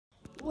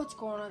What's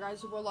going on,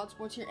 guys? Your boy Lot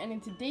Sports here, and in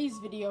today's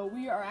video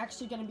we are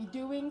actually going to be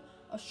doing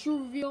a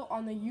shoe reveal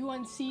on the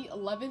UNC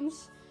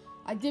 11s.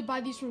 I did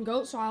buy these from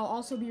GOAT, so I'll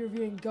also be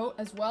reviewing GOAT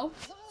as well.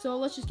 So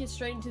let's just get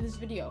straight into this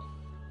video.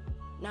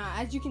 Now,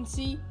 as you can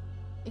see,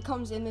 it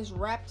comes in this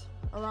wrapped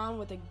around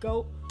with a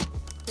GOAT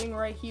thing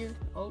right here.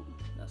 Oh,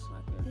 that's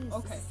not good.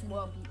 Okay,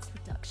 well,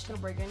 it's gonna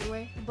break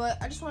anyway. But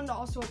I just wanted to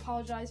also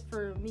apologize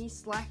for me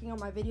slacking on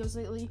my videos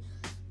lately.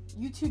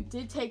 YouTube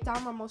did take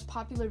down my most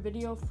popular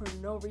video for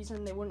no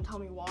reason. They wouldn't tell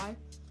me why,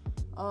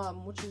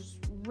 which is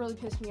really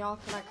pissed me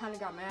off, and I kind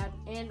of got mad,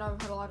 and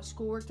I've had a lot of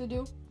schoolwork to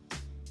do.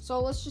 So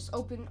let's just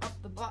open up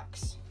the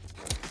box.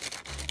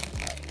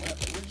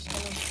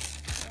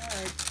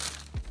 Alright.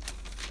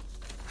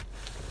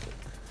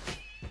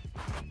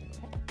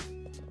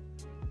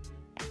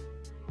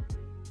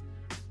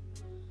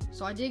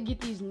 So I did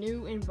get these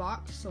new in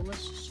box, so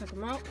let's just check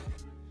them out.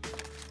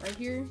 Right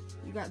here,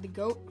 you got the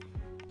GOAT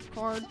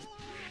card.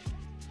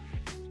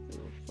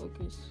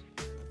 Focus.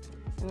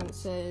 And then it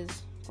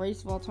says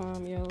greatest of all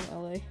time, yo,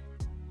 LA.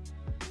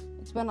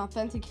 It's been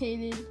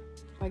authenticated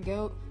by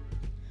GOAT.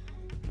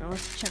 Now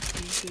let's check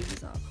these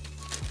pages out.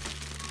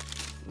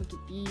 Look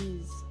at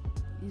these.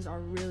 These are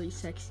really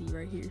sexy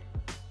right here.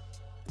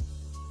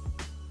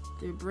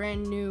 They're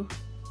brand new.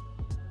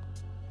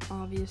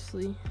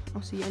 Obviously, I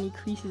don't see any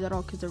creases at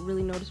all because they're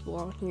really noticeable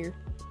on here.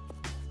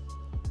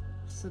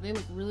 So they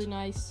look really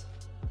nice.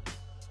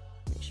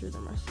 Make sure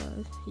they're my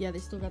size. Yeah, they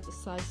still got the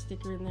size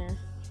sticker in there.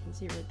 You can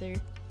see it right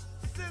there.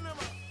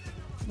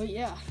 But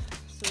yeah,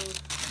 so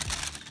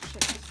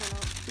check this one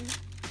out too.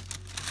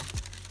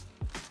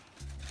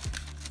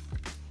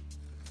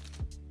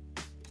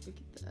 Look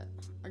at that.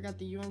 I got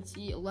the UNC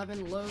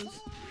 11 lows.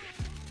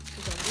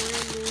 These are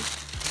brand new.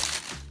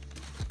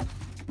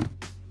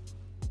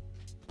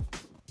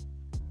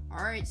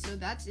 Alright, so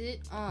that's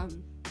it.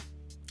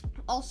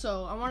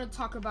 Also, I want to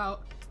talk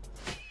about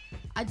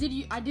I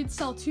did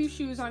sell two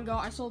shoes on GOAT.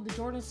 I sold the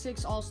Jordan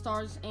 6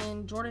 All-Stars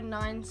and Jordan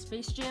 9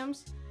 Space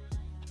Jams,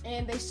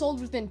 and they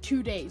sold within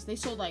 2 days. They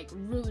sold like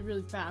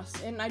really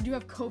fast. And I do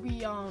have Kobe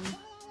 10,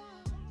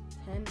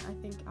 I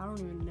think. I don't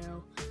even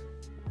know.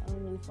 I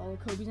don't really follow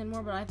Kobe's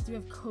anymore, but I do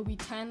have Kobe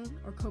 10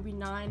 or Kobe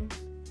 9.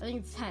 I think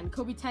it's 10.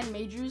 Kobe 10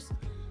 majors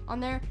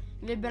on there.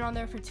 They've been on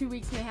there for 2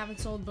 weeks and they haven't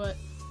sold, but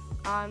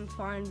I'm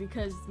fine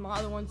because my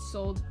other ones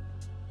sold.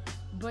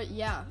 But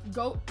yeah,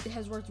 GOAT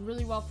has worked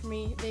really well for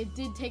me. They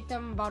did take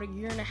them about 1.5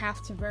 years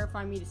to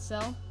verify me to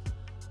sell,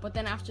 but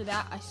then after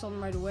that I sold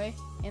them right away,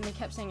 and they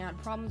kept saying I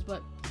had problems,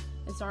 but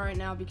it's alright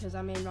now because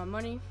I made my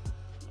money.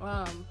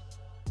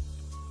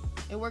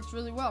 It worked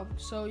really well.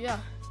 So yeah,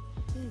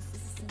 This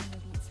is Cinema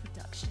Beats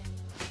production.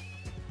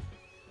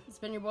 it's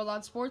been your boy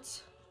Lot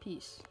Sports.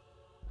 Peace.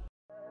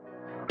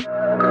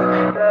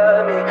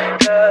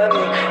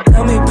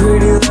 Tell me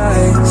pretty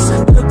lies,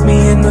 look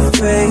me in the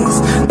face.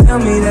 Tell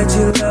me that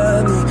you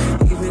love me.